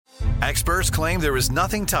Experts claim there is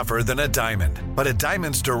nothing tougher than a diamond. But at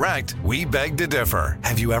Diamonds Direct, we beg to differ.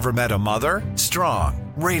 Have you ever met a mother?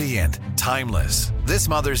 Strong, radiant, timeless. This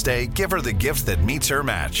Mother's Day, give her the gift that meets her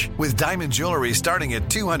match. With diamond jewelry starting at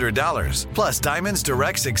 $200. Plus Diamonds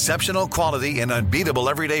Direct's exceptional quality and unbeatable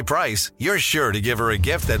everyday price, you're sure to give her a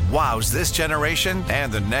gift that wows this generation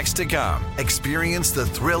and the next to come. Experience the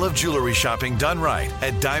thrill of jewelry shopping done right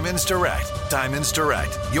at Diamonds Direct. Diamonds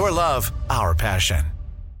Direct. Your love, our passion.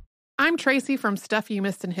 I'm Tracy from Stuff You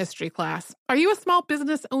Missed in History class. Are you a small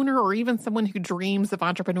business owner or even someone who dreams of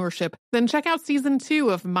entrepreneurship? Then check out Season 2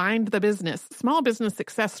 of Mind the Business, Small Business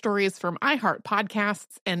Success Stories from iHeart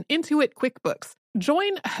Podcasts and Intuit QuickBooks.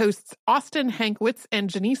 Join hosts Austin Hankwitz and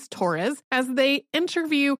Janice Torres as they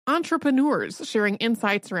interview entrepreneurs sharing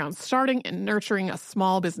insights around starting and nurturing a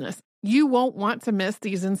small business. You won't want to miss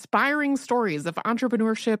these inspiring stories of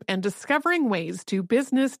entrepreneurship and discovering ways to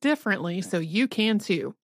business differently so you can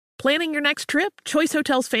too. Planning your next trip? Choice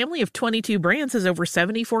Hotels' family of 22 brands has over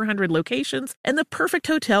 7,400 locations and the perfect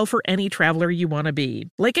hotel for any traveler you want to be.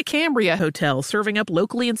 Like a Cambria Hotel, serving up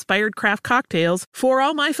locally inspired craft cocktails for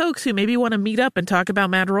all my folks who maybe want to meet up and talk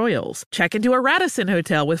about Mad Royals. Check into a Radisson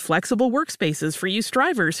Hotel with flexible workspaces for you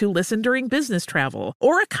strivers who listen during business travel.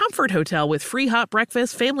 Or a Comfort Hotel with free hot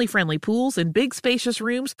breakfast, family-friendly pools, and big spacious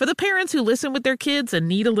rooms for the parents who listen with their kids and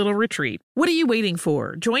need a little retreat. What are you waiting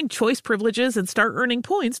for? Join Choice Privileges and start earning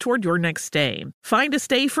points toward your next stay. Find a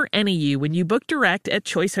stay for any you when you book direct at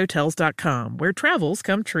choicehotels.com, where travels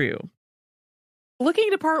come true.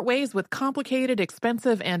 Looking to part ways with complicated,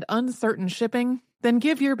 expensive, and uncertain shipping? Then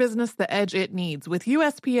give your business the edge it needs with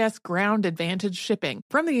USPS Ground Advantage shipping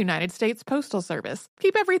from the United States Postal Service.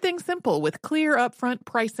 Keep everything simple with clear upfront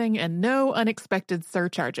pricing and no unexpected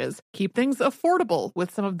surcharges. Keep things affordable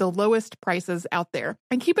with some of the lowest prices out there.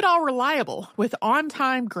 And keep it all reliable with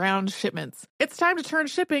on-time ground shipments. It's time to turn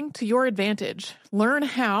shipping to your advantage. Learn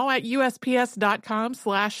how at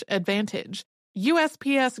USPS.com/advantage.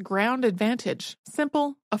 USPS Ground Advantage.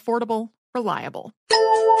 Simple, affordable, reliable.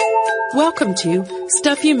 Welcome to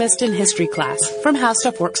Stuff You Missed in History class from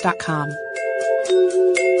HowStuffWorks.com.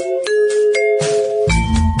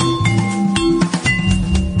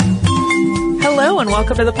 Hello and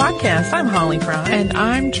welcome to the podcast. I'm Holly Fry. And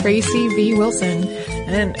I'm Tracy V. Wilson.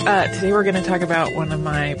 And today we're going to talk about one of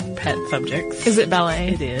my pet subjects. Is it ballet?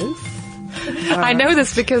 It is. I know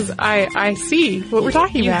this because I see what we're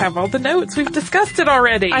talking about. You have all the notes. We've discussed it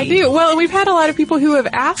already. I do. Well, we've had a lot of people who have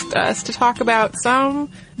asked us to talk about some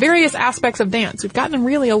various aspects of dance. We've gotten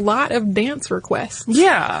really a lot of dance requests.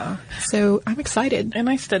 Yeah. So I'm excited. And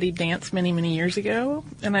I studied dance many, many years ago,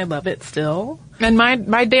 and I love it still. And my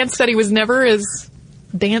dance study was never as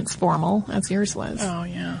dance formal as yours was. Oh,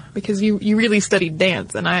 yeah. Because you really studied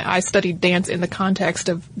dance, and I studied dance in the context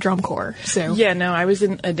of drum corps. So yeah, no, I was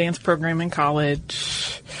in a dance program in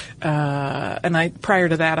college, and prior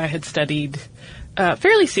to that I had studied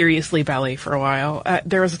fairly seriously ballet for a while.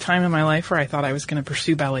 There was a time in my life where I thought I was going to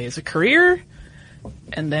pursue ballet as a career,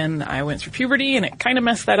 and then I went through puberty, and it kind of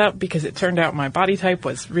messed that up because it turned out my body type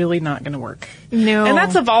was really not going to work. No. And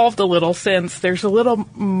that's evolved a little since. There's a little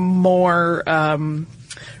more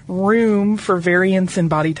room for variance in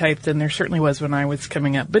body type than there certainly was when I was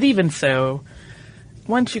coming up. But even so,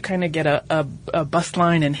 once you kind of get a bust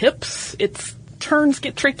line and hips, turns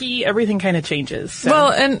get tricky, everything kind of changes. So.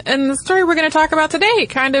 Well, and the story we're going to talk about today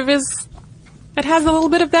kind of it has a little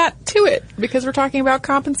bit of that to it, because we're talking about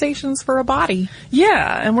compensations for a body.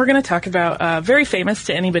 Yeah, and we're going to talk about, very famous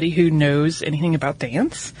to anybody who knows anything about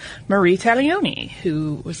dance, Marie Taglioni,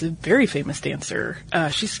 who was a very famous dancer.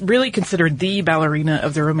 She's really considered the ballerina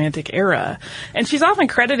of the Romantic era, and she's often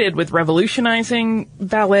credited with revolutionizing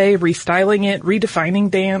ballet, restyling it, redefining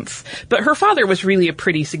dance, but her father was really a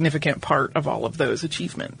pretty significant part of all of those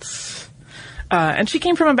achievements. And she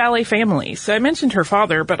came from a ballet family. So I mentioned her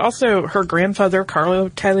father, but also her grandfather, Carlo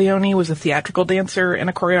Taglioni, was a theatrical dancer and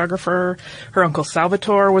a choreographer. Her uncle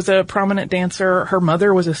Salvatore was a prominent dancer. Her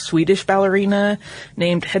mother was a Swedish ballerina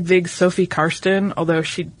named Hedvig Sophie Karsten, although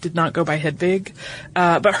she did not go by Hedvig.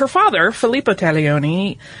 But her father, Filippo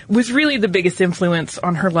Taglioni, was really the biggest influence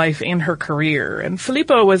on her life and her career. And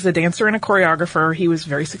Filippo was a dancer and a choreographer. He was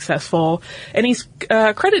very successful, and he's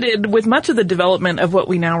credited with much of the development of what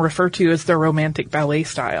we now refer to as the Romantic ballet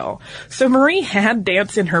style. So Marie had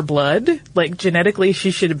dance in her blood, like genetically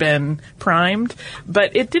she should have been primed,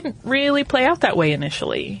 but it didn't really play out that way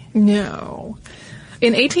initially. No.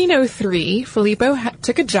 In 1803, Filippo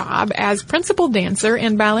took a job as principal dancer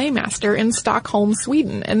and ballet master in Stockholm,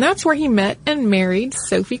 Sweden, and that's where he met and married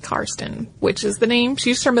Sophie Karsten, which is the name, she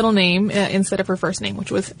used her middle name instead of her first name,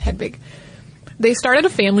 which was Hedvig. They started a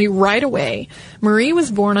family right away. Marie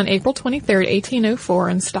was born on April 23rd, 1804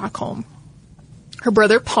 in Stockholm. Her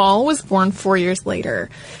brother Paul was born 4 years later.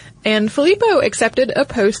 And Filippo accepted a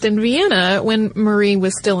post in Vienna when Marie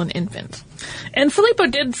was still an infant. And Filippo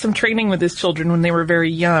did some training with his children when they were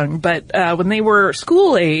very young, but when they were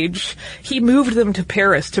school age, he moved them to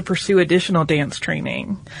Paris to pursue additional dance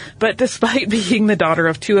training. But despite being the daughter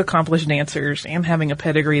of two accomplished dancers and having a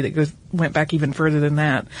pedigree that went back even further than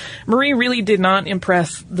that, Marie really did not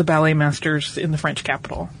impress the ballet masters in the French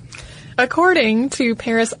capital. According to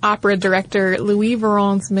Paris opera director Louis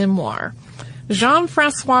Varron's memoir,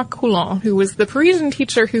 Jean-François Coulon, who was the Parisian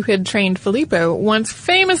teacher who had trained Filippo, once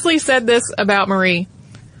famously said this about Marie: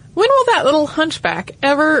 "When will that little hunchback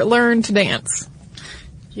ever learn to dance?"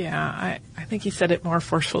 Yeah, I think he said it more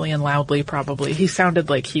forcefully and loudly, probably. He sounded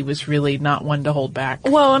like he was really not one to hold back.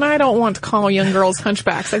 Well, and I don't want to call young girls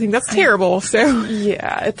hunchbacks. I think that's terrible, so...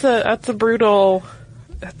 Yeah, that's a brutal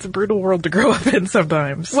world to grow up in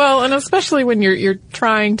sometimes. Well, and especially when you're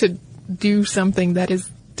trying to do something that is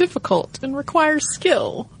difficult and requires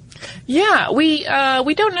skill. Yeah, we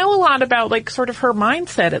don't know a lot about, like, sort of her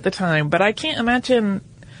mindset at the time, but I can't imagine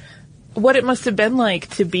what it must have been like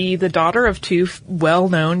to be the daughter of two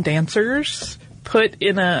well-known dancers put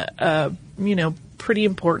in a pretty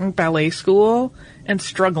important ballet school and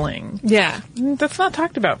struggling. Yeah. That's not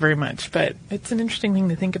talked about very much, but it's an interesting thing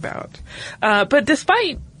to think about. But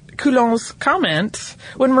despite Coulon's comment,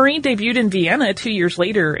 when Marie debuted in Vienna 2 years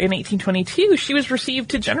later in 1822, she was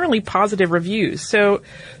received to generally positive reviews. So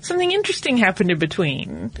something interesting happened in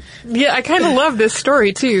between. Yeah, I kind of love this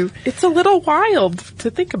story, too. It's a little wild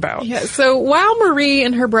to think about. Yeah, so while Marie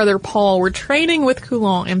and her brother Paul were training with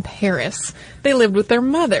Coulon in Paris, they lived with their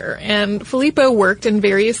mother, and Filippo worked in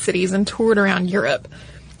various cities and toured around Europe.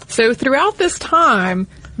 So throughout this time,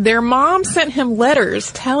 their mom sent him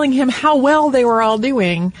letters telling him how well they were all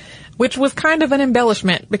doing, which was kind of an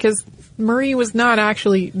embellishment because Marie was not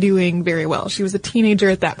actually doing very well. She was a teenager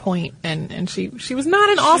at that point, and she was not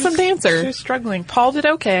an awesome dancer. She was struggling. Paul did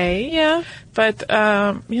okay. Yeah. But,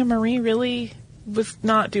 Marie really was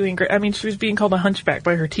not doing great. I mean, she was being called a hunchback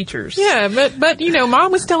by her teachers. Yeah, but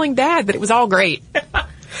Mom was telling Dad that it was all great.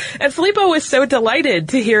 And Filippo was so delighted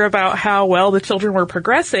to hear about how well the children were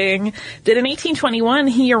progressing that in 1821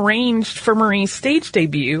 he arranged for Marie's stage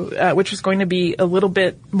debut, which was going to be a little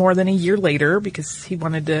bit more than a year later because he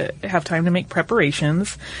wanted to have time to make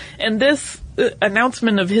preparations. And this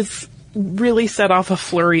announcement of his really set off a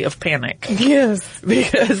flurry of panic. Yes.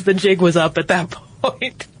 Because the jig was up at that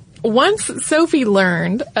point. Once Sophie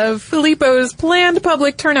learned of Filippo's planned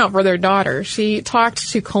public turnout for their daughter, she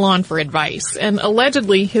talked to Coulon for advice, and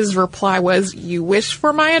allegedly his reply was, "You wish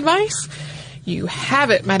for my advice? You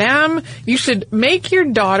have it, madame. You should make your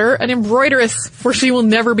daughter an embroideress, for she will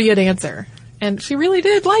never be a dancer." And she really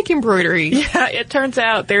did like embroidery. Yeah, it turns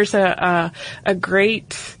out there's a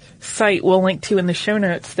great site we'll link to in the show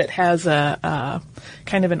notes that has a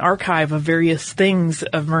kind of an archive of various things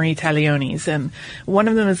of Marie Taglioni's, and one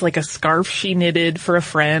of them is like a scarf she knitted for a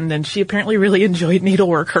friend, and she apparently really enjoyed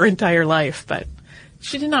needlework her entire life, but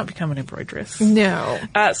she did not become an embroideress. No.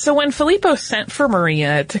 So when Filippo sent for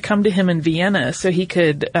Maria to come to him in Vienna so he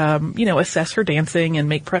could, assess her dancing and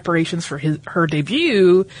make preparations for her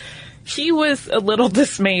debut, he was a little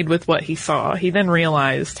dismayed with what he saw. He then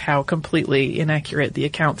realized how completely inaccurate the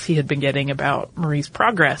accounts he had been getting about Marie's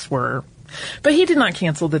progress were. But he did not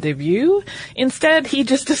cancel the debut. Instead, he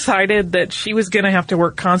just decided that she was going to have to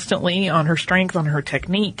work constantly on her strength, on her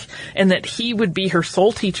technique, and that he would be her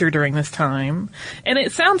sole teacher during this time. And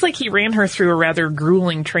it sounds like he ran her through a rather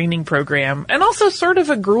grueling training program and also sort of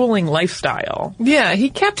a grueling lifestyle. Yeah, he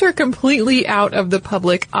kept her completely out of the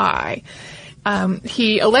public eye.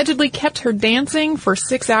 He allegedly kept her dancing for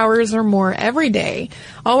 6 hours or more every day,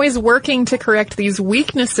 always working to correct these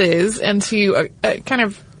weaknesses and to kind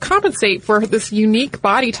of compensate for this unique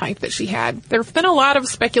body type that she had. There have been a lot of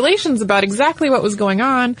speculations about exactly what was going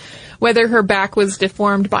on, whether her back was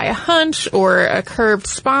deformed by a hunch or a curved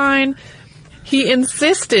spine. He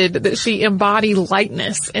insisted that she embody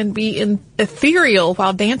lightness and be ethereal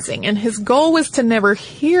while dancing, and his goal was to never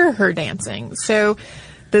hear her dancing. So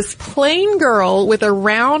this plain girl with a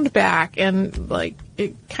round back and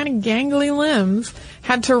kind of gangly limbs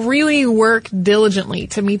had to really work diligently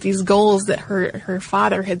to meet these goals that her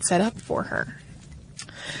father had set up for her.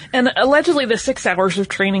 And allegedly the 6 hours of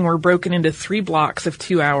training were broken into 3 blocks of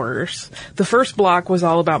 2 hours. The first block was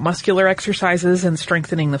all about muscular exercises and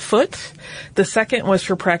strengthening the foot. The second was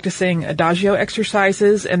for practicing adagio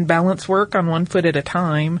exercises and balance work on one foot at a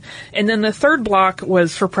time. And then the third block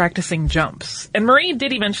was for practicing jumps. And Marie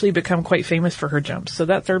did eventually become quite famous for her jumps, so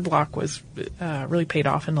that third block was really paid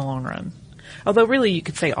off in the long run. Although really you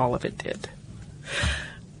could say all of it did.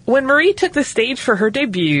 When Marie took the stage for her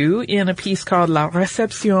debut in a piece called La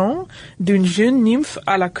Réception d'une jeune nymphe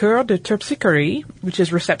à la cour de Terpsichore, which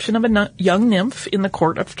is Reception of a Young Nymph in the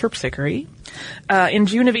Court of Terpsichore, in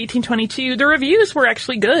June of 1822, the reviews were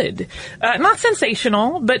actually good. Not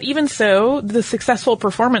sensational, but even so, the successful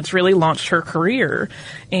performance really launched her career.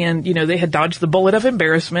 And, they had dodged the bullet of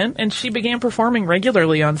embarrassment, and she began performing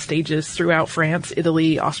regularly on stages throughout France,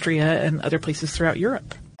 Italy, Austria, and other places throughout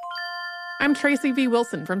Europe. I'm Tracy V.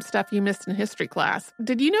 Wilson from Stuff You Missed in History Class.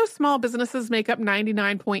 Did you know small businesses make up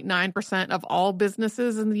 99.9% of all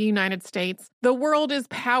businesses in the United States? The world is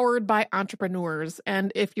powered by entrepreneurs,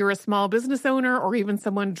 and if you're a small business owner or even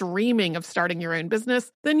someone dreaming of starting your own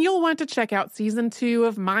business, then you'll want to check out Season 2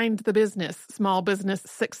 of Mind the Business, Small Business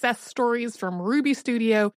Success Stories from Ruby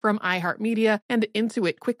Studio, from iHeartMedia, and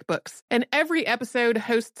Intuit QuickBooks. And every episode,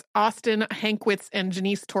 hosts Austin Hankwitz and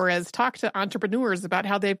Janice Torres talk to entrepreneurs about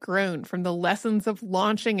how they've grown from the lessons of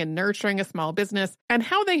launching and nurturing a small business and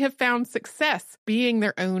how they have found success being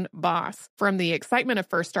their own boss. From the excitement of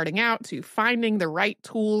first starting out to finding the right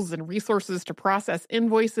tools and resources to process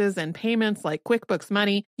invoices and payments like QuickBooks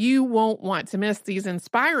Money, you won't want to miss these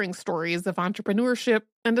inspiring stories of entrepreneurship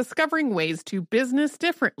and discovering ways to business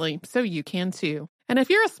differently so you can too. And if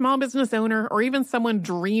you're a small business owner or even someone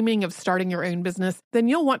dreaming of starting your own business, then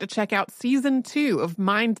you'll want to check out Season 2 of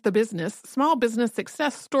Mind the Business, Small Business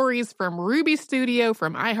Success Stories from Ruby Studio,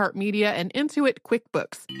 from iHeartMedia, and Intuit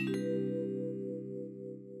QuickBooks.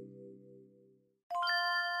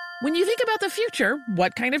 When you think about the future,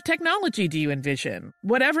 what kind of technology do you envision?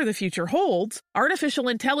 Whatever the future holds, artificial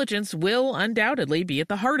intelligence will undoubtedly be at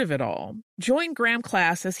the heart of it all. Join Graham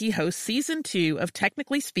Class as he hosts Season 2 of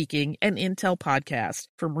Technically Speaking, an Intel podcast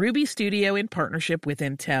from Ruby Studio in partnership with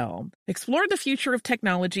Intel. Explore the future of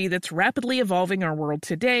technology that's rapidly evolving our world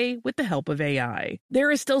today with the help of AI. There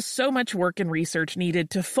is still so much work and research needed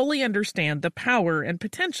to fully understand the power and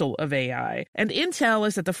potential of AI, and Intel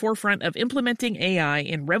is at the forefront of implementing AI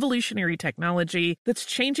in revolutionary technology that's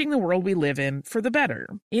changing the world we live in for the better.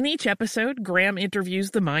 In each episode, Graham interviews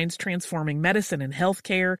the minds transforming medicine and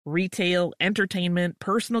healthcare, retail, entertainment,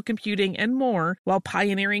 personal computing, and more, while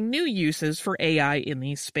pioneering new uses for AI in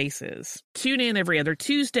these spaces. Tune in every other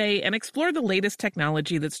Tuesday and explore the latest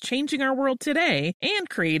technology that's changing our world today and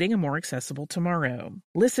creating a more accessible tomorrow.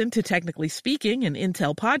 Listen to Technically Speaking, an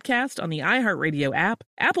Intel podcast on the iHeartRadio app,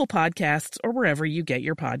 Apple Podcasts, or wherever you get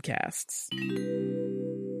your podcasts.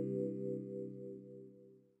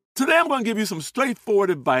 Today I'm going to give you some straightforward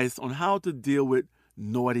advice on how to deal with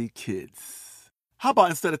naughty kids. How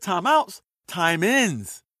about instead of timeouts,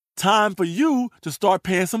 time-ins? Time for you to start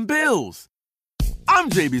paying some bills.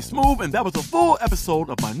 I'm JB Smoove, and that was a full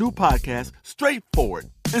episode of my new podcast, Straightforward,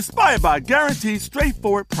 inspired by guaranteed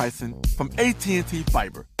straightforward pricing from AT&T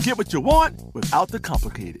Fiber. Get what you want without the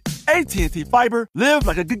complicated. AT&T Fiber, live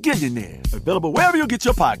like a gigillionaire. Available wherever you get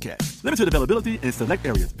your podcasts. Limited availability in select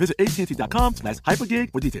areas. Visit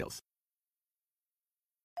AT&T.com/hypergig for details.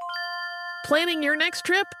 Planning your next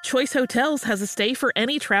trip? Choice Hotels has a stay for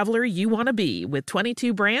any traveler you want to be, with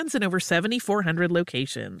 22 brands and over 7,400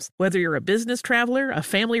 locations. Whether you're a business traveler, a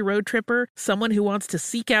family road tripper, someone who wants to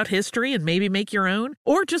seek out history and maybe make your own,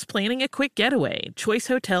 or just planning a quick getaway, Choice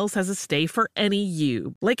Hotels has a stay for any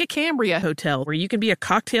you. Like a Cambria Hotel, where you can be a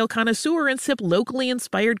cocktail connoisseur and sip locally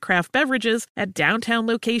inspired craft beverages at downtown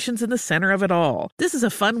locations in the center of it all. This is a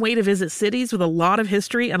fun way to visit cities with a lot of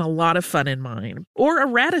history and a lot of fun in mind. Or a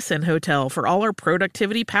Radisson Hotel for all our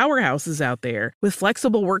productivity powerhouses out there. With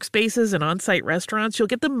flexible workspaces and on-site restaurants, you'll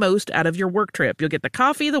get the most out of your work trip. You'll get the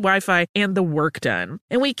coffee, the Wi-Fi, and the work done.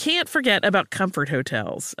 And we can't forget about Comfort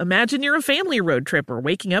Hotels. Imagine you're a family road tripper,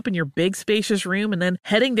 waking up in your big spacious room and then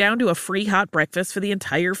heading down to a free hot breakfast for the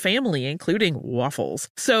entire family, including waffles.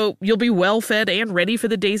 So you'll be well fed and ready for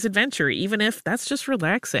the day's adventure, even if that's just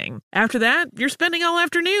relaxing. After that, you're spending all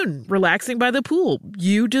afternoon relaxing by the pool.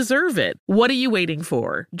 You deserve it. What are you waiting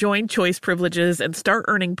for? Join Choice Privileges and start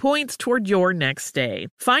earning points toward your next stay.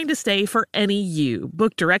 Find a stay for any you.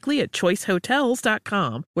 Book directly at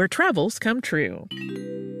choicehotels.com, where travels come true.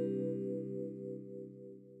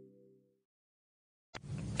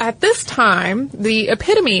 At this time, the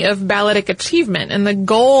epitome of balletic achievement and the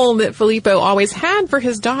goal that Filippo always had for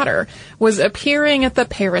his daughter was appearing at the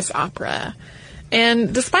Paris Opera.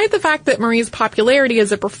 And despite the fact that Marie's popularity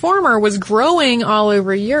as a performer was growing all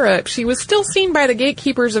over Europe, she was still seen by the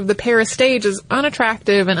gatekeepers of the Paris stage as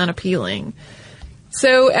unattractive and unappealing.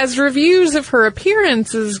 So as reviews of her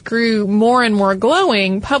appearances grew more and more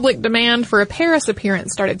glowing, public demand for a Paris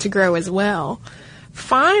appearance started to grow as well.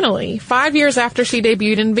 Finally, 5 years after she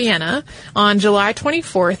debuted in Vienna, on July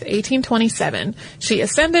 24th, 1827, she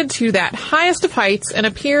ascended to that highest of heights and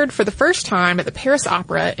appeared for the first time at the Paris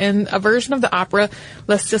Opera in a version of the opera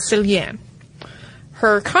Les Siciliens.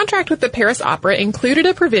 Her contract with the Paris Opera included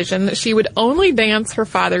a provision that she would only dance her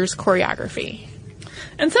father's choreography.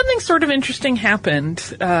 And something sort of interesting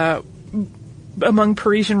happened among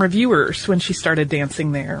Parisian reviewers when she started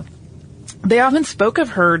dancing there. They often spoke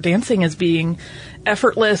of her dancing as being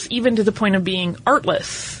effortless, even to the point of being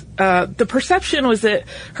artless. The perception was that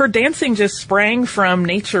her dancing just sprang from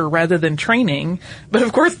nature rather than training. But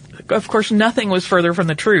of course, nothing was further from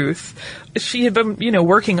the truth. She had been,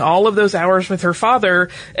 working all of those hours with her father,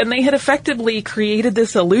 and they had effectively created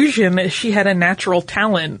this illusion that she had a natural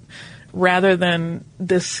talent rather than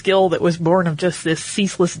this skill that was born of just this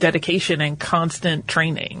ceaseless dedication and constant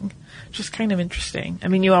training. Just kind of interesting. I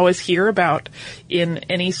mean, you always hear about in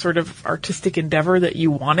any sort of artistic endeavor that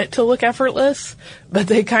you want it to look effortless, but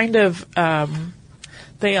they kind of,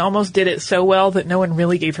 they almost did it so well that no one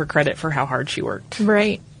really gave her credit for how hard she worked.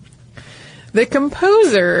 Right. The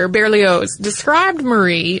composer, Berlioz, described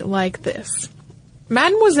Marie like this.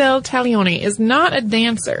 Mademoiselle Taglioni is not a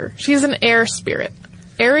dancer. She is an air spirit.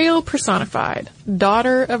 Ariel personified,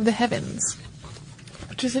 daughter of the heavens.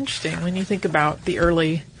 Which is interesting when you think about the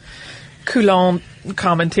early Coulon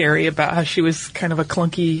commentary about how she was kind of a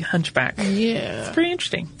clunky hunchback. Yeah. It's pretty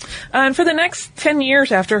interesting. And for the next 10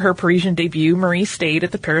 years after her Parisian debut, Marie stayed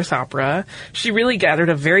at the Paris Opera. She really gathered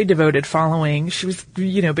a very devoted following. She was,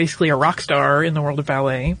 basically a rock star in the world of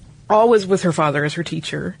ballet. Always with her father as her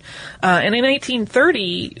teacher. And in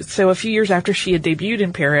 1830, so a few years after she had debuted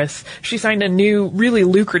in Paris, she signed a new, really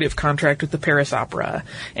lucrative contract with the Paris Opera.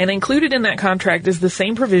 And included in that contract is the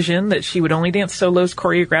same provision that she would only dance solos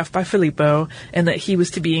choreographed by Filippo, and that he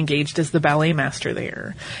was to be engaged as the ballet master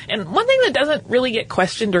there. And one thing that doesn't really get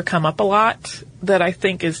questioned or come up a lot that I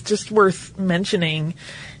think is just worth mentioning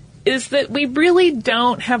is that we really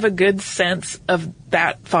don't have a good sense of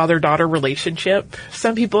that father-daughter relationship.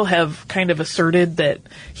 Some people have kind of asserted that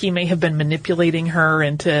he may have been manipulating her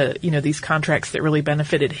into, these contracts that really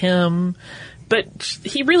benefited him. But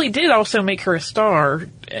he really did also make her a star.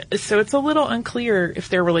 So it's a little unclear if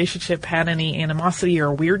their relationship had any animosity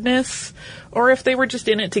or weirdness, or if they were just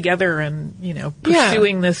in it together and,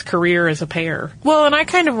 pursuing this career as a pair. Well, and I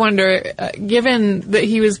kind of wonder, given that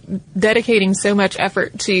he was dedicating so much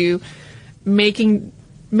effort to making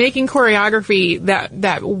choreography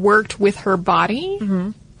that worked with her body,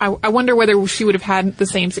 mm-hmm. I wonder whether she would have had the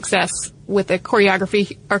same success with a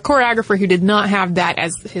choreographer who did not have that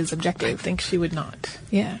as his objective. I think she would not.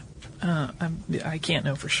 Yeah. I can't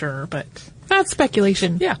know for sure, but that's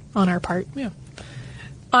speculation. Yeah. On our part. Yeah.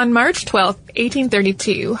 On March 12th,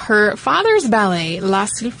 1832, her father's ballet, La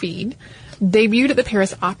Sylphide, debuted at the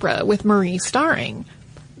Paris Opera with Marie starring.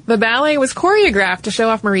 The ballet was choreographed to show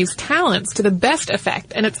off Marie's talents to the best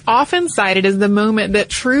effect, and it's often cited as the moment that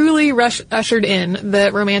truly ushered in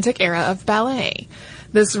the Romantic era of ballet.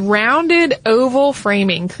 This rounded oval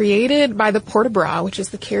framing created by the port-de-bras, which is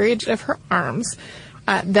the carriage of her arms,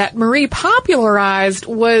 that Marie popularized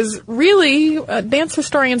was really, dance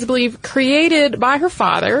historians believe, created by her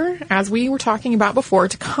father, as we were talking about before,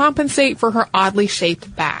 to compensate for her oddly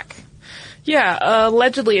shaped back. Yeah,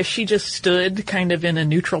 allegedly if she just stood kind of in a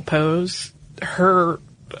neutral pose, her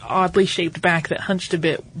oddly shaped back that hunched a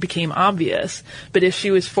bit became obvious. But if she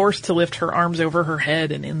was forced to lift her arms over her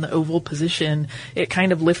head and in the oval position, it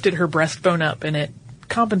kind of lifted her breastbone up and it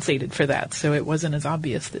compensated for that. So it wasn't as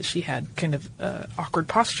obvious that she had kind of awkward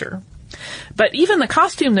posture. But even the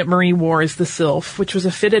costume that Marie wore is the sylph, which was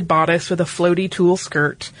a fitted bodice with a floaty tulle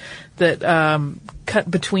skirt that cut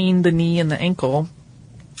between the knee and the ankle.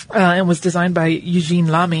 And was designed by Eugene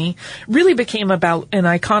Lamy, really became an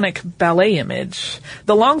iconic ballet image.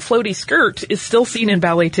 The long floaty skirt is still seen in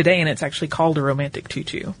ballet today, and it's actually called a romantic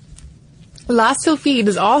tutu. La Sylphide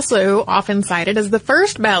is also often cited as the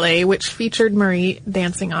first ballet which featured Marie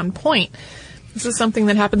dancing on point. This is something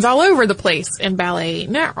that happens all over the place in ballet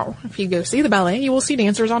now. If you go see the ballet, you will see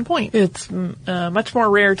dancers on point. It's much more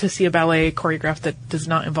rare to see a ballet choreographed that does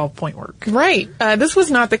not involve point work. Right. This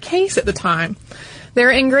was not the case at the time. There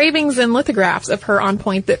are engravings and lithographs of her on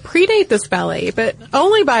pointe that predate this ballet, but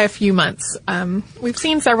only by a few months. We've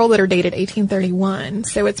seen several that are dated 1831,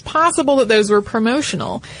 so it's possible that those were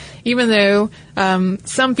promotional, even though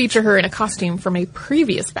some feature her in a costume from a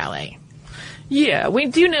previous ballet. Yeah, we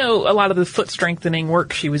do know a lot of the foot strengthening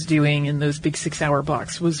work she was doing in those big 6-hour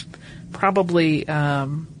blocks was probably,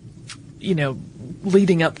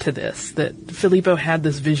 leading up to this, that Filippo had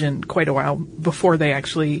this vision quite a while before they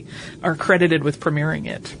actually are credited with premiering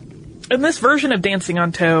it. And this version of Dancing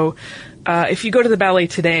on Tow, if you go to the ballet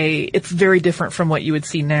today, it's very different from what you would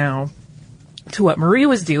see now to what Marie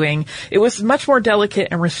was doing. It was much more delicate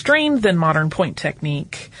and restrained than modern pointe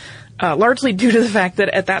technique. Largely due to the fact that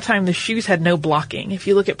at that time the shoes had no blocking. If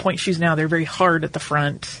you look at pointe shoes now, they're very hard at the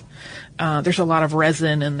front. There's a lot of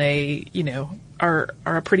resin and they, are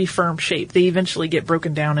a pretty firm shape. They eventually get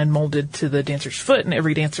broken down and molded to the dancer's foot, and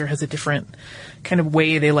every dancer has a different kind of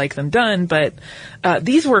way they like them done. But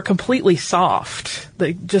these were completely soft,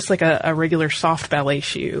 just like a regular soft ballet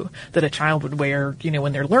shoe that a child would wear,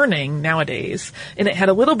 when they're learning nowadays. And it had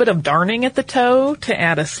a little bit of darning at the toe to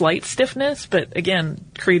add a slight stiffness, but again,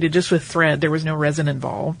 created just with thread. There was no resin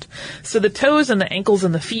involved. So the toes and the ankles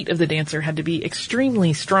and the feet of the dancer had to be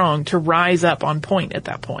extremely strong to rise up on pointe at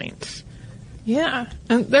that point. Yeah,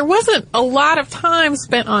 and there wasn't a lot of time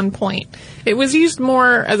spent on pointe. It was used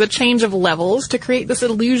more as a change of levels to create this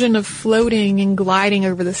illusion of floating and gliding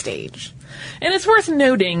over the stage. And it's worth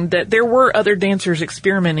noting that there were other dancers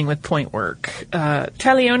experimenting with pointe work.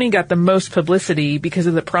 Taglioni got the most publicity because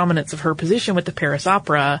of the prominence of her position with the Paris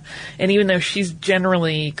Opera, and even though she's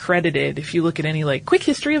generally credited, if you look at any quick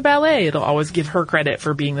history of ballet, it'll always give her credit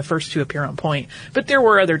for being the first to appear on pointe. But there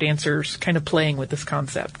were other dancers kind of playing with this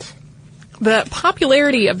concept. The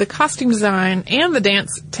popularity of the costume design and the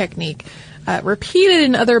dance technique, repeated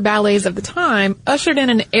in other ballets of the time, ushered in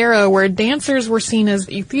an era where dancers were seen as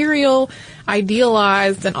ethereal,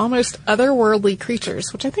 idealized, and almost otherworldly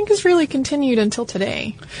creatures, which I think has really continued until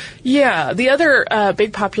today. Yeah, the other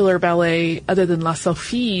big popular ballet, other than La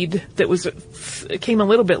Sylphide, that came a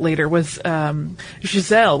little bit later, was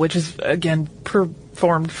Giselle, which is, again,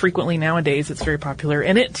 performed frequently nowadays. It's very popular.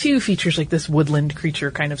 And it, too, features this woodland creature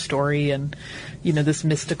kind of story and, this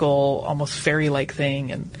mystical, almost fairy-like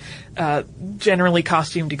thing, and generally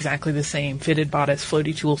costumed exactly the same, fitted bodice,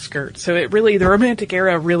 floaty tulle skirt. So the Romantic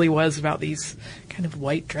era really was about these kind of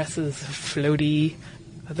white dresses, floaty,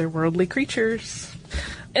 otherworldly creatures.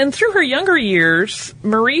 And through her younger years,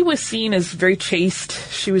 Marie was seen as very chaste.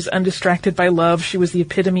 She was undistracted by love. She was the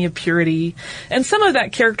epitome of purity. And some of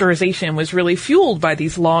that characterization was really fueled by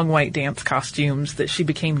these long white dance costumes that she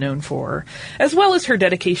became known for, as well as her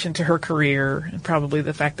dedication to her career, and probably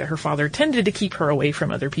the fact that her father tended to keep her away from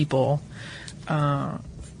other people.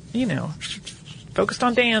 Focused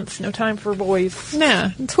on dance, no time for boys.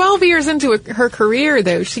 Yeah. 12 years into her career,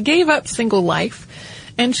 though, she gave up single life,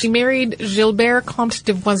 and she married Gilbert Comte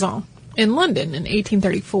de Voisin in London in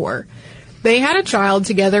 1834. They had a child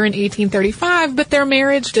together in 1835, but their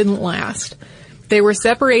marriage didn't last. They were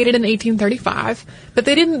separated in 1835, but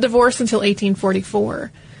they didn't divorce until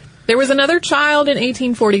 1844. There was another child in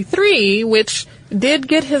 1843, which did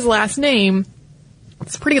get his last name.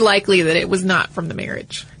 It's pretty likely that it was not from the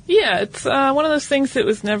marriage. Yeah, it's one of those things that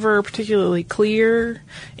was never particularly clear.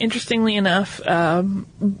 Interestingly enough,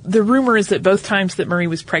 the rumor is that both times that Marie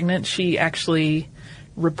was pregnant, she actually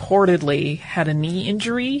reportedly had a knee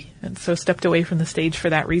injury, and so stepped away from the stage for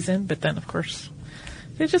that reason. But then, of course,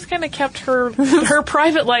 they just kind of kept her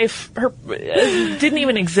private life. Didn't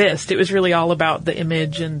even exist. It was really all about the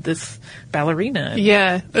image and this ballerina.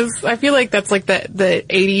 Yeah, I feel like that's like the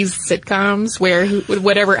 80s sitcoms where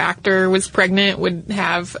whatever actor was pregnant would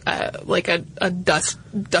have a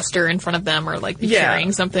duster in front of them, or be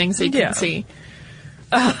carrying something so you couldn't see.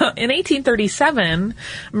 In 1837,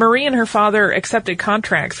 Marie and her father accepted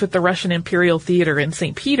contracts with the Russian Imperial Theater in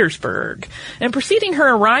St. Petersburg. And preceding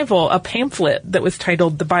her arrival, a pamphlet that was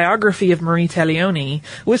titled The Biography of Marie Taglioni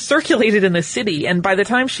was circulated in the city. And by the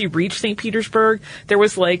time she reached St. Petersburg, there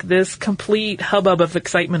was this complete hubbub of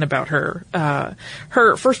excitement about her.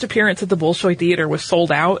 Her first appearance at the Bolshoi Theater was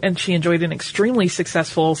sold out, and she enjoyed an extremely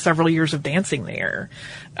successful several years of dancing there.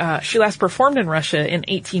 She last performed in Russia in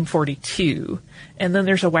 1842. And then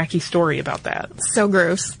there's a wacky story about that. So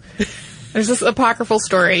gross. There's this apocryphal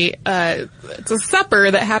story. It's a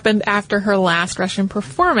supper that happened after her last Russian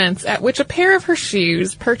performance, at which a pair of her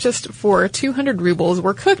shoes, purchased for 200 rubles,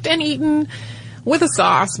 were cooked and eaten with a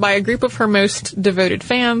sauce by a group of her most devoted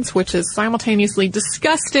fans, which is simultaneously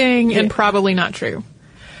disgusting and probably not true.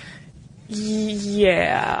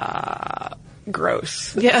 Yeah.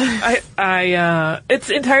 gross. Yeah. It's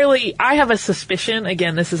entirely, I have a suspicion,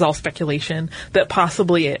 again, this is all speculation, that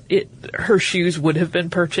possibly her shoes would have been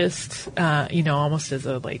purchased, almost as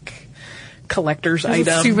a, like, collector's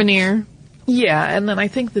item. A souvenir. Yeah, and then I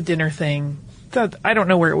think the dinner thing, that I don't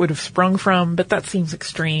know where it would have sprung from, but that seems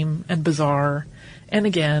extreme and bizarre. And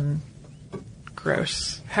again,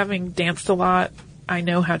 gross. Having danced a lot, I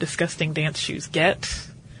know how disgusting dance shoes get.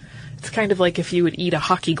 It's kind of like if you would eat a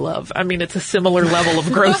hockey glove. I mean, it's a similar level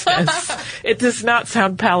of grossness. It does not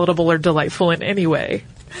sound palatable or delightful in any way.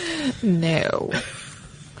 No.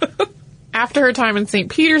 After her time in St.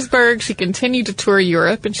 Petersburg, she continued to tour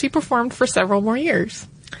Europe, and she performed for several more years.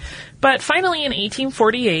 But finally, in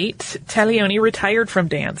 1848, Taglioni retired from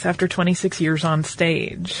dance after 26 years on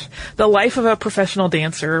stage. The life of a professional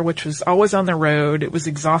dancer, which was always on the road, it was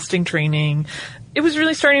exhausting training. It was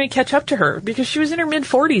really starting to catch up to her because she was in her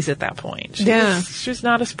mid-40s at that point. She was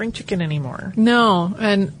not a spring chicken anymore. No,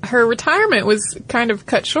 and her retirement was kind of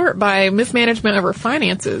cut short by mismanagement of her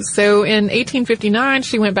finances. So in 1859,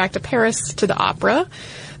 she went back to Paris to the opera,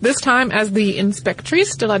 this time as the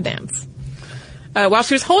Inspectrice de la Danse. While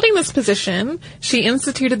she was holding this position, she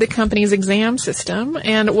instituted the company's exam system,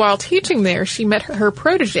 and while teaching there, she met her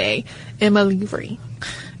protege, Emma Livry.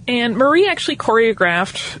 And Marie actually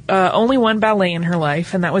choreographed only one ballet in her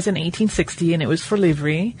life, and that was in 1860, and it was for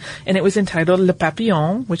Livry, and it was entitled Le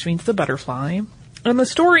Papillon, which means the butterfly. And the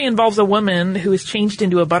story involves a woman who is changed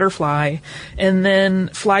into a butterfly and then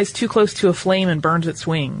flies too close to a flame and burns its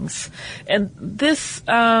wings. And this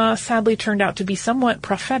sadly turned out to be somewhat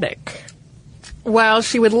prophetic. While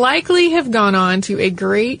she would likely have gone on to a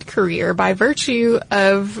great career by virtue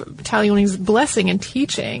of Taglioni's blessing and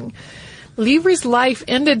teaching, Livry's life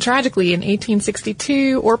ended tragically in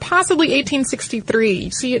 1862 or possibly 1863. You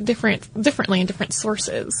see it differently in different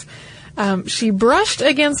sources. She brushed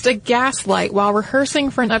against a gaslight while rehearsing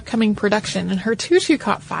for an upcoming production, and her tutu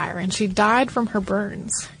caught fire, and she died from her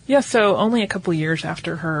burns. Yeah, so only a couple years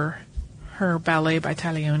after her ballet by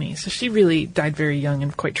Taglioni. So she really died very young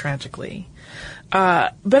and quite tragically.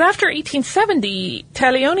 But after 1870,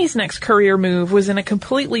 Taglioni's next career move was in a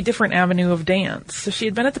completely different avenue of dance. So she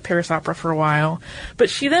had been at the Paris Opera for a while, but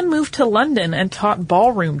she then moved to London and taught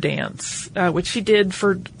ballroom dance, which she did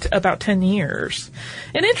for about 10 years.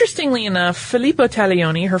 And interestingly enough, Filippo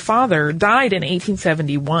Taglioni, her father, died in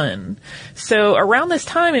 1871. So around this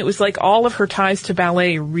time, it was like all of her ties to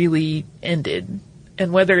ballet really ended.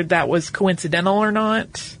 And whether that was coincidental or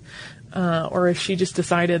not, or if she just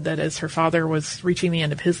decided that as her father was reaching the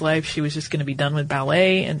end of his life, she was just going to be done with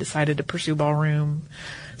ballet and decided to pursue ballroom.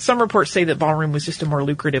 Some reports say that ballroom was just a more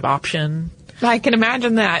lucrative option. I can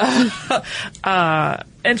imagine that.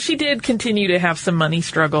 And she did continue to have some money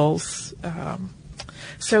struggles.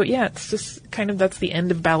 So yeah, it's just kind of, that's the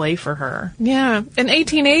end of ballet for her. Yeah. In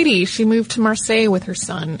 1880, she moved to Marseille with her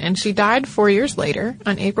son, and she died 4 years later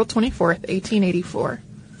on April 24th, 1884.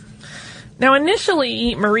 Now,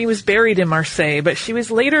 initially, Marie was buried in Marseille, but she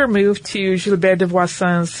was later moved to Gilbert de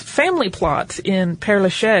Voisin's family plot in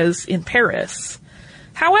Père-Lachaise in Paris.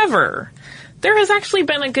 However, there has actually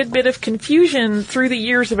been a good bit of confusion through the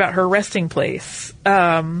years about her resting place.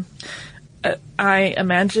 I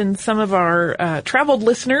imagine some of our traveled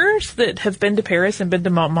listeners that have been to Paris and been to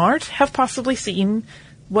Montmartre have possibly seen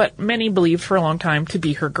what many believed for a long time to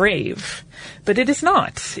be her grave. But it is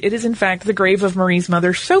not. It is in fact the grave of Marie's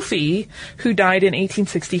mother, Sophie, who died in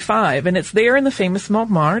 1865, and it's there in the famous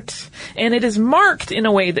Montmartre, and it is marked in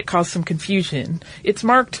a way that caused some confusion. It's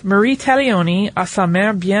marked Marie Taglioni à sa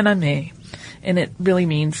mère bien-aimée, and it really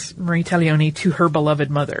means Marie Taglioni to her beloved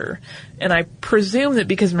mother. And I presume that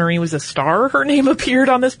because Marie was a star, her name appeared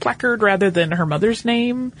on this placard rather than her mother's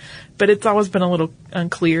name, but it's always been a little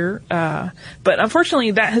unclear. But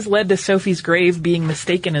unfortunately, that has led to Sophie's grave being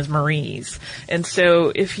mistaken as Marie's. And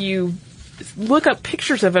so if you look up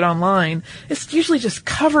pictures of it online, it's usually just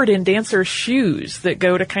covered in dancers' shoes that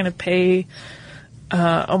go to kind of pay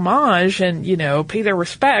homage and, pay their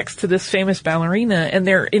respects to this famous ballerina, and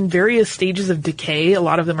they're in various stages of decay. A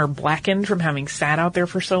lot of them are blackened from having sat out there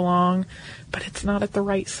for so long, but it's not at the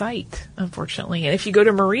right site, unfortunately. And if you go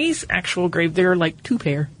to Marie's actual grave, there are like 2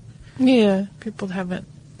 pair. Yeah. People haven't.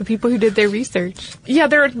 The people who did their research. Yeah,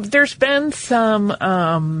 there's been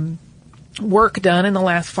some work done in the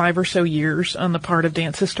last 5 or so years on the part of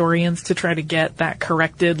dance historians to try to get that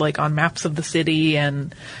corrected, like on maps of the city,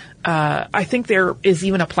 and I think there is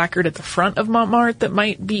even a placard at the front of Montmartre that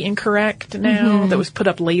might be incorrect now, that was put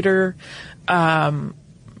up later.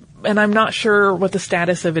 and I'm not sure what the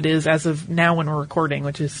status of it is as of now when we're recording,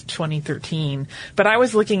 which is 2013. But I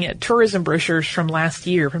was looking at tourism brochures from last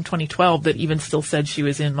year, from 2012, that even still said she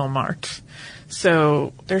was in Montmartre.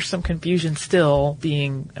 So there's some confusion still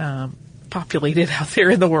being populated out there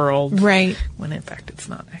in the world. Right. When in fact it's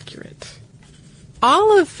not accurate.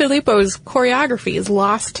 All of Filippo's choreography is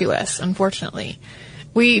lost to us, unfortunately.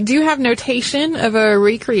 We do have notation of a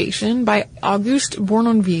recreation by Auguste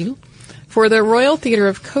Bournonville for the Royal Theatre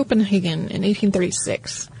of Copenhagen in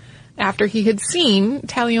 1836, after he had seen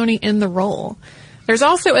Taglioni in the role. There's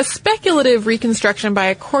also a speculative reconstruction by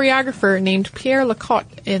a choreographer named Pierre Lecoq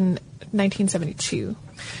in 1972.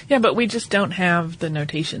 Yeah, but we just don't have the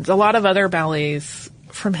notations. A lot of other ballets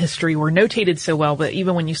from history were notated so well that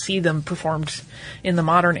even when you see them performed in the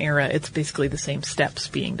modern era, it's basically the same steps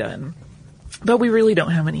being done. But we really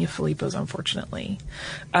don't have any of Filippo's, unfortunately.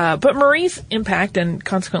 But Marie's impact, and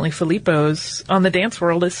consequently Filippo's, on the dance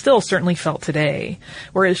world is still certainly felt today.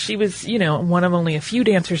 Whereas she was, one of only a few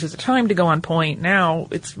dancers at the time to go on point. Now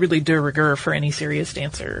it's really de rigueur for any serious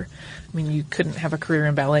dancer. I mean, you couldn't have a career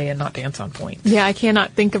in ballet and not dance on point. Yeah, I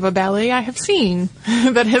cannot think of a ballet I have seen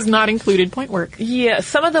that has not included point work. Yeah,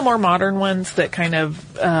 some of the more modern ones that kind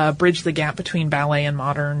of bridge the gap between ballet and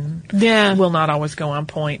modern will not always go on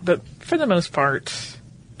point. But for the most part,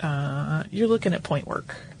 you're looking at point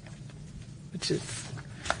work, which is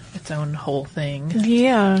its own whole thing.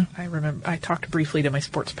 Yeah. I remember I talked briefly to my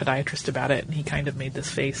sports podiatrist about it, and he kind of made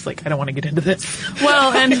this face like, I don't want to get into this.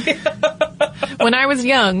 Well, and when I was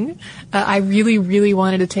young, I really, really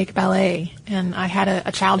wanted to take ballet. And I had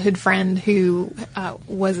a childhood friend who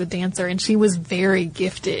was a dancer, and she was very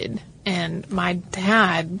gifted. And my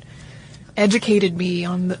dad educated me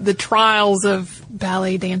on the trials of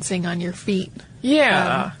ballet dancing on your feet.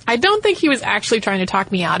 Yeah. I don't think he was actually trying to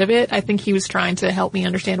talk me out of it. I think he was trying to help me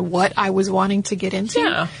understand what I was wanting to get into.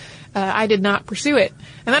 Yeah. I did not pursue it.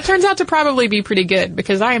 And that turns out to probably be pretty good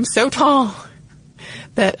because I am so tall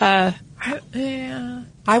that,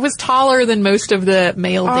 I was taller than most of the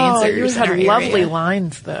male dancers. You had lovely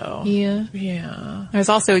lines, though. Yeah. Yeah. I was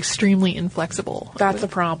also extremely inflexible. That's a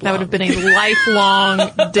problem. That would have been a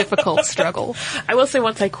lifelong, difficult struggle. I will say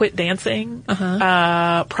once I quit dancing,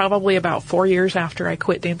 probably about 4 years after I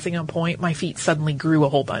quit dancing on point, my feet suddenly grew a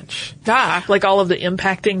whole bunch. Like all of the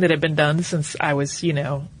impacting that had been done since I was,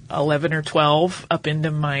 11 or 12 up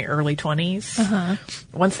into my early 20s.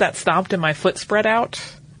 Once that stopped and my foot spread out,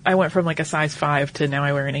 I went from like a size 5 to now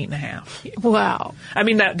I wear an 8.5. Wow. I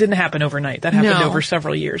mean, that didn't happen overnight. That happened over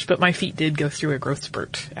several years, but my feet did go through a growth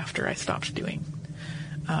spurt after I stopped doing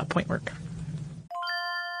point work.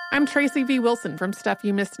 I'm Tracy V. Wilson from Stuff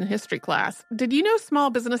You Missed in History Class. Did you know small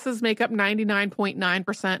businesses make up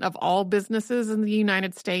 99.9% of all businesses in the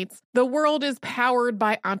United States? The world is powered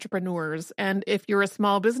by entrepreneurs, and if you're a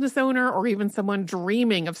small business owner or even someone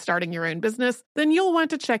dreaming of starting your own business, then you'll want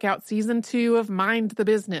to check out Season 2 of Mind the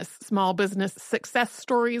Business, Small Business Success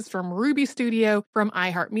Stories from Ruby Studio, from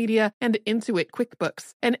iHeartMedia, and Intuit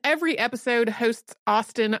QuickBooks. And every episode, hosts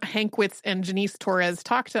Austin Hankwitz and Janice Torres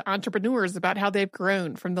talk to entrepreneurs about how they've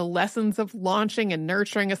grown from the lessons of launching and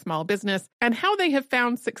nurturing a small business and how they have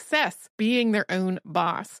found success being their own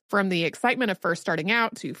boss. From the excitement of first starting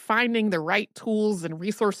out to finding the right tools and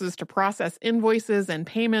resources to process invoices and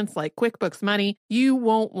payments like QuickBooks Money, you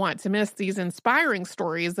won't want to miss these inspiring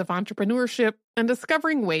stories of entrepreneurship and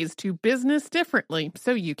discovering ways to business differently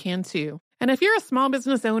so you can too. And if you're a small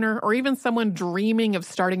business owner or even someone dreaming of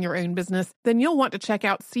starting your own business, then you'll want to check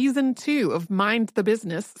out Season 2 of Mind the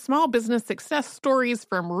Business, Small Business Success Stories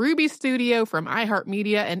from Ruby Studio, from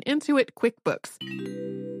iHeartMedia, and Intuit QuickBooks.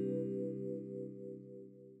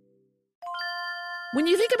 When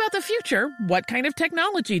you think about the future, what kind of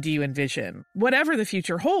technology do you envision? Whatever the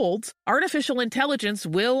future holds, artificial intelligence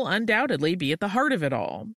will undoubtedly be at the heart of it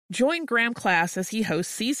all. Join Graham Class as he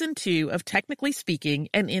hosts Season 2 of Technically Speaking,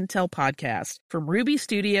 an Intel podcast from Ruby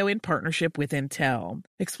Studio in partnership with Intel.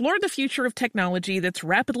 Explore the future of technology that's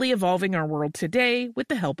rapidly evolving our world today with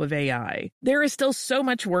the help of AI. There is still so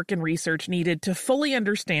much work and research needed to fully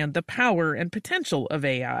understand the power and potential of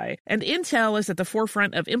AI, and Intel is at the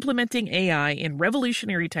forefront of implementing AI in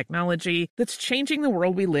revolutionary technology that's changing the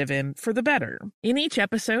world we live in for the better. In each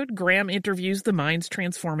episode, Graham interviews the minds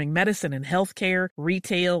transforming medicine and healthcare,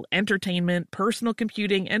 retail, entertainment, personal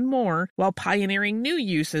computing, and more, while pioneering new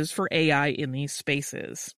uses for AI in these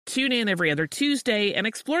spaces. Tune in every other Tuesday and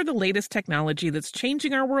explore the latest technology that's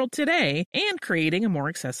changing our world today and creating a more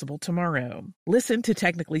accessible tomorrow. Listen to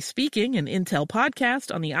Technically Speaking, an Intel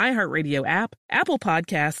podcast on the iHeartRadio app, Apple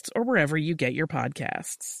Podcasts, or wherever you get your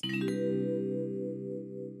podcasts.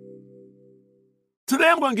 Today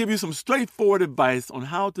I'm going to give you some straightforward advice on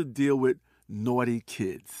how to deal with naughty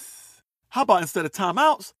kids. How about instead of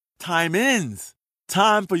timeouts, time-ins?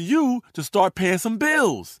 Time for you to start paying some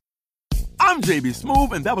bills. I'm JB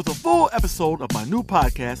Smoove, and that was a full episode of my new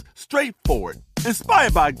podcast, Straightforward,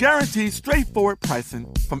 inspired by guaranteed straightforward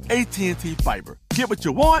pricing from AT&T Fiber. Get what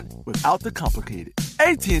you want without the complicated.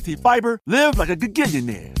 AT&T Fiber, live like a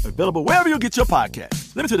gigillionaire. Available wherever you get your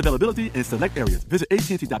podcast. Limited availability in select areas. Visit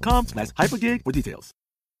AT&T.com/hypergig for details.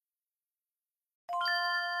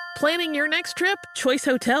 Planning your next trip? Choice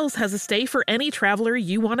Hotels has a stay for any traveler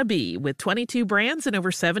you want to be with 22 brands and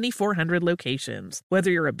over 7,400 locations.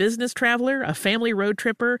 Whether you're a business traveler, a family road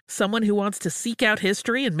tripper, someone who wants to seek out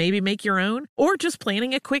history and maybe make your own, or just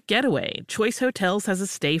planning a quick getaway, Choice Hotels has a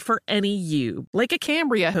stay for any you. Like a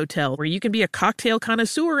Cambria Hotel, where you can be a cocktail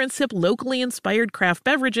connoisseur and sip locally inspired craft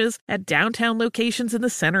beverages at downtown locations in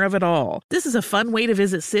the center of it all. This is a fun way to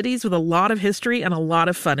visit cities with a lot of history and a lot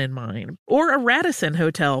of fun in mind. Or a Radisson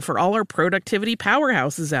Hotel for all our productivity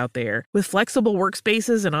powerhouses out there. With flexible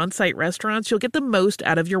workspaces and on-site restaurants, you'll get the most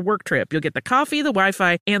out of your work trip. You'll get the coffee, the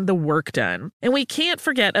Wi-Fi, and the work done. And we can't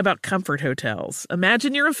forget about comfort hotels.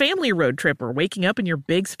 Imagine you're a family road tripper, waking up in your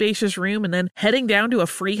big spacious room and then heading down to a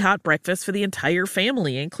free hot breakfast for the entire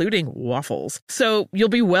family, including waffles. So you'll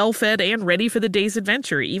be well fed and ready for the day's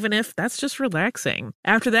adventure, even if that's just relaxing.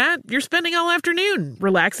 After that, you're spending all afternoon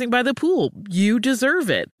relaxing by the pool. You deserve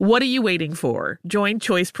it. What are you waiting for? Join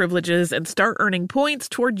Choice Privileges and start earning points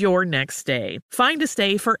toward your next stay. Find a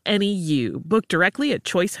stay for any you. Book directly at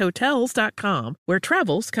choicehotels.com, where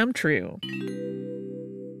travels come true.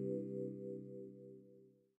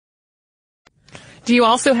 Do you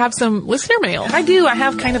also have some listener mail? I do. I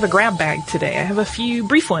have kind of a grab bag today. I have a few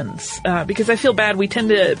brief ones, because I feel bad. We tend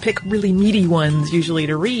to pick really meaty ones usually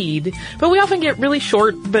to read, but we often get really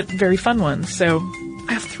short but very fun ones. So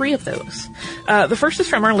I have 3 of those. The first is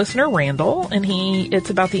from our listener, Randall, and it's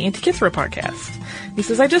about the Antikythera podcast. He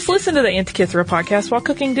says, I just listened to the Antikythera podcast while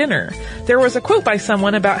cooking dinner. There was a quote by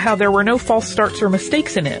someone about how there were no false starts or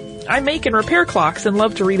mistakes in it. I make and repair clocks and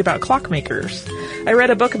love to read about clockmakers. I read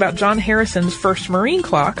a book about John Harrison's first marine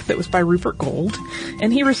clock that was by Rupert Gold,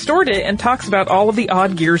 and he restored it and talks about all of the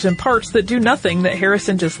odd gears and parts that do nothing that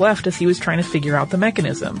Harrison just left as he was trying to figure out the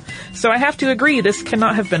mechanism. So I have to agree, this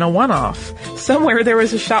cannot have been a one-off. Somewhere there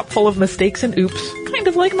was a shop full of mistakes and oops, kind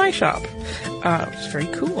of like my shop. Which is very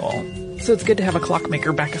cool. So it's good to have a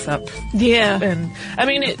clockmaker back us up. Yeah. And, I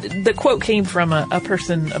mean, the quote came from a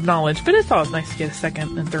person of knowledge, but it's always nice to get a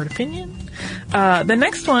second and third opinion. The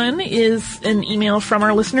next one is an email from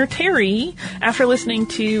our listener, Terry, after listening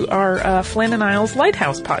to our Flannan Isles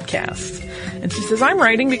Lighthouse podcast. And she says, I'm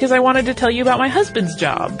writing because I wanted to tell you about my husband's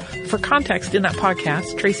job. For context, in that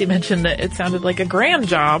podcast, Tracy mentioned that it sounded like a grand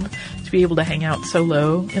job to be able to hang out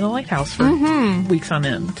solo in a lighthouse for weeks on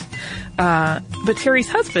end. But Terry's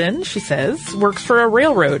husband, she says, works for a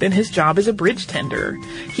railroad and his job is a bridge tender.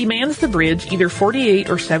 He mans the bridge either 48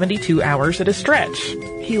 or 72 hours at a stretch.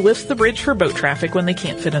 He lifts the bridge for boat traffic when they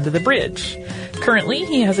can't fit under the bridge. Currently,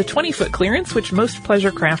 he has a 20-foot clearance, which most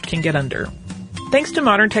pleasure craft can get under. Thanks to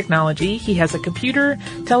modern technology, he has a computer,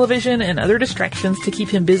 television, and other distractions to keep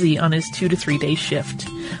him busy on his 2 to 3 day shift.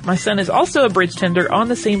 My son is also a bridge tender on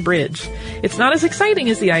the same bridge. It's not as exciting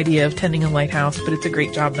as the idea of tending a lighthouse, but it's a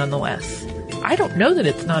great job nonetheless. I don't know that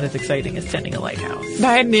it's not as exciting as tending a lighthouse.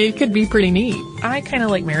 It could be pretty neat. I kind of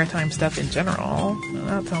like maritime stuff in general.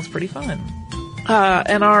 That sounds pretty fun.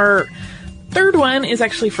 And our third one is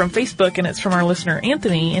actually from Facebook, and it's from our listener,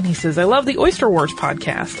 Anthony, and he says, I love the Oyster Wars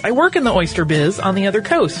podcast. I work in the oyster biz on the other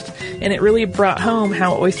coast, and it really brought home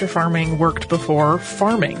how oyster farming worked before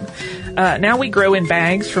farming. Now we grow in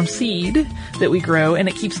bags from seed that we grow, and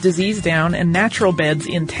it keeps disease down and natural beds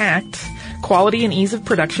intact. Quality and ease of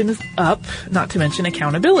production is up, not to mention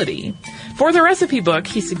accountability. For the recipe book,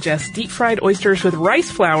 he suggests deep-fried oysters with rice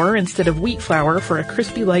flour instead of wheat flour for a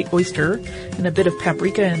crispy light oyster, and a bit of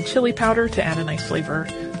paprika and chili powder to add a nice flavor.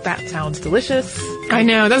 That sounds delicious. I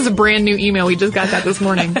know. That was a brand new email. We just got that this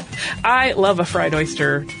morning. I love a fried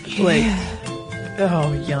oyster.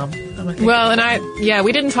 Oh, yum. Well,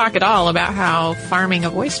 we didn't talk at all about how farming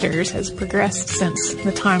of oysters has progressed since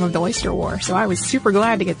the time of the Oyster War, so I was super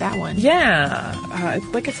glad to get that one. Yeah.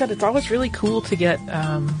 Like I said, it's always really cool to get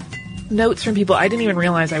notes from people. I didn't even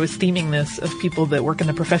realize I was theming this of people that work in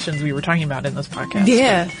the professions we were talking about in those podcasts.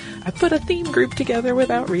 Yeah. I put a theme group together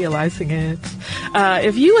without realizing it.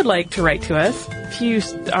 If you would like to write to us, if you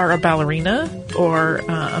are a ballerina or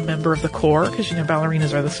a member of the corps, because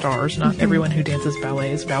ballerinas are the stars. Not everyone who dances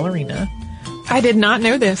ballet is ballerina. I did not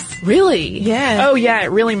know this. Really? Yeah. Oh, yeah.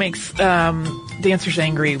 It really makes dancers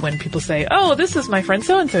angry when people say, oh, this is my friend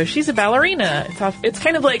so-and-so, she's a ballerina. It's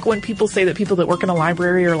kind of like when people say that people that work in a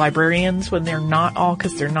library are librarians when they're not all,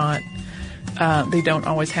 because they're not, they don't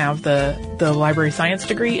always have the library science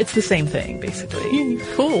degree. It's the same thing, basically.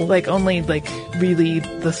 Cool. Like only like really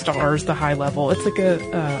the stars, the high level. It's like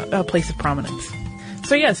a place of prominence.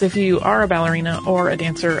 So yes, if you are a ballerina or a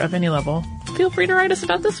dancer of any level, feel free to write us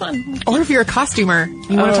about this one. Or if you're a costumer,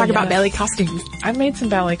 you want to talk about ballet costumes. I've made some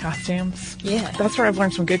ballet costumes. Yeah. That's where I've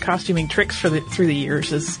learned some good costuming tricks through the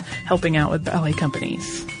years, is helping out with ballet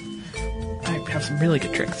companies. I have some really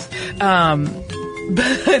good tricks.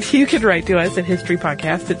 But you can write to us at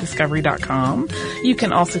historypodcast@discovery.com. You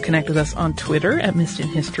can also connect with us on Twitter at Missed in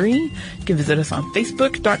History. You can visit us on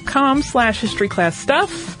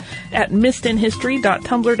Facebook.com/historyclassstuff, at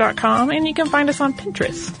missedinhistory.tumblr.com, and you can find us on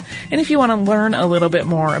Pinterest. And if you want to learn a little bit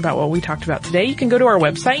more about what we talked about today, you can go to our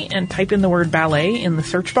website and type in the word ballet in the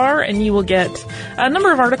search bar, and you will get a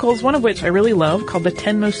number of articles, one of which I really love, called The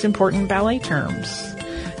 10 Most Important Ballet Terms.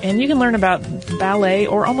 And you can learn about ballet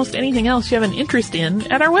or almost anything else you have an interest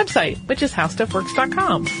in at our website, which is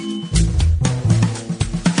howstuffworks.com.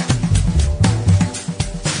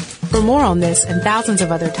 For more on this and thousands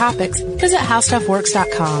of other topics, visit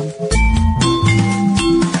howstuffworks.com.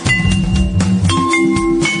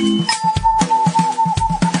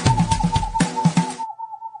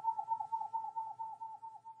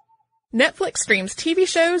 Netflix streams TV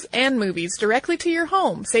shows and movies directly to your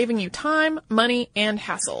home, saving you time, money, and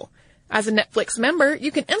hassle. As a Netflix member,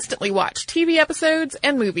 you can instantly watch TV episodes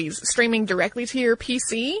and movies streaming directly to your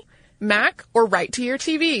PC, Mac, or right to your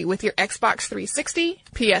TV with your Xbox 360,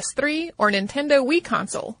 PS3, or Nintendo Wii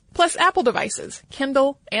console, plus Apple devices,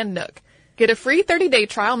 Kindle, and Nook. Get a free 30-day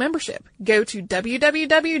trial membership. Go to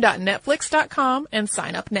www.netflix.com and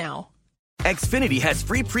sign up now. Xfinity has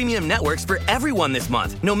free premium networks for everyone this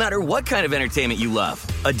month, no matter what kind of entertainment you love.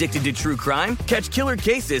 Addicted to true crime? Catch killer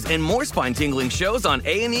cases and more spine-tingling shows on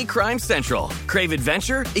A&E Crime Central. Crave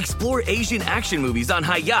adventure? Explore Asian action movies on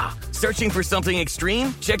Hi-Ya. Searching for something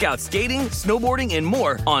extreme? Check out skating, snowboarding, and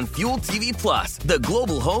more on Fuel TV Plus, the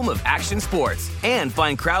global home of action sports. And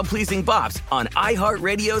find crowd-pleasing bops on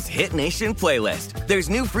iHeartRadio's Hit Nation playlist. There's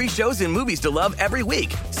new free shows and movies to love every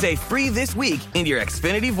week. Say free this week in your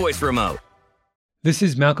Xfinity voice remote. This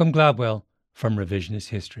is Malcolm Gladwell from Revisionist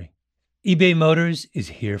History. eBay Motors is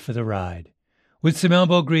here for the ride. With some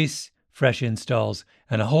elbow grease, fresh installs,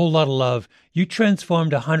 and a whole lot of love, you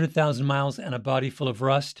transformed 100,000 miles and a body full of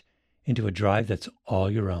rust into a drive that's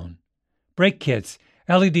all your own. Brake kits,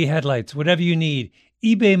 LED headlights, whatever you need,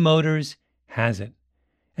 eBay Motors has it.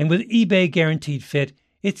 And with eBay Guaranteed Fit,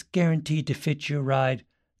 it's guaranteed to fit your ride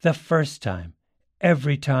the first time,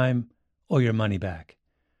 every time, or your money back.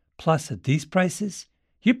 Plus, at these prices,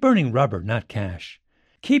 you're burning rubber, not cash.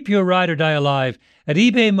 Keep your ride or die alive at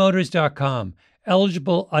ebaymotors.com.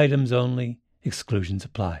 Eligible items only. Exclusions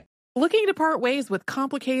apply. Looking to part ways with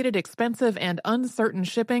complicated, expensive, and uncertain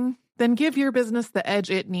shipping? Then give your business the edge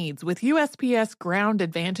it needs with USPS Ground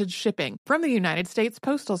Advantage shipping from the United States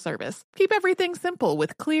Postal Service. Keep everything simple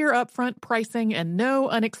with clear upfront pricing and no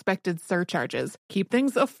unexpected surcharges. Keep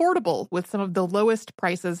things affordable with some of the lowest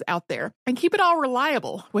prices out there. And keep it all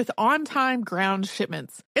reliable with on-time ground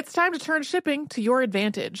shipments. It's time to turn shipping to your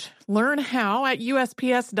advantage. Learn how at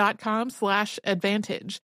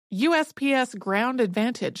USPS.com/advantage. USPS Ground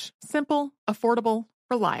Advantage. Simple, affordable,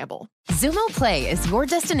 reliable. Xumo Play is your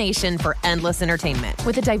destination for endless entertainment.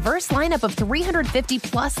 With a diverse lineup of 350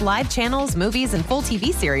 plus live channels, movies, and full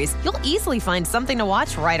TV series, you'll easily find something to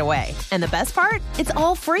watch right away. And the best part? It's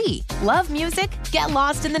all free. Love music? Get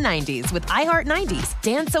lost in the 90s with iHeart 90s,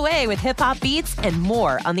 dance away with hip-hop beats, and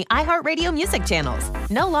more on the iHeartRadio music channels.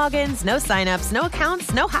 No logins, no signups, no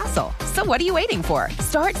accounts, no hassle. So what are you waiting for?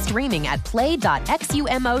 Start streaming at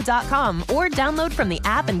play.xumo.com or download from the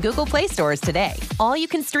app and Google Play stores today. All you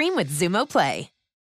can stream with Xumo Play.